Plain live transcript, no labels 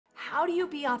how do you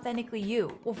be authentically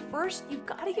you? Well, first, you've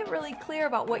got to get really clear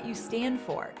about what you stand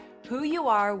for, who you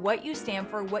are, what you stand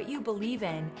for, what you believe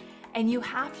in, and you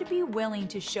have to be willing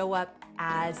to show up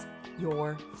as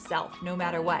yourself, no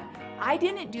matter what. I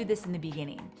didn't do this in the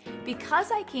beginning. Because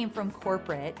I came from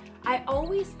corporate, I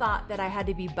always thought that I had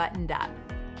to be buttoned up.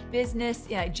 Business,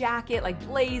 jacket, like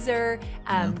blazer,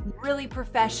 really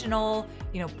professional,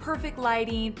 perfect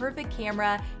lighting, perfect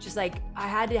camera, just like I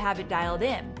had to have it dialed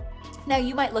in. Now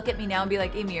you might look at me now and be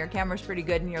like, Amy, your camera's pretty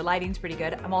good and your lighting's pretty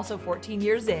good. I'm also 14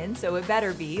 years in, so it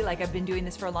better be, like I've been doing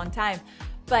this for a long time.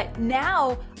 But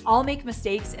now I'll make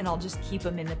mistakes and I'll just keep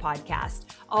them in the podcast.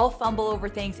 I'll fumble over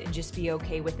things and just be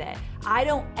okay with it. I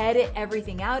don't edit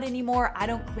everything out anymore. I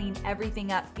don't clean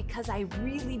everything up because I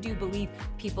really do believe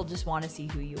people just want to see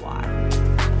who you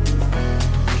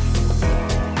are.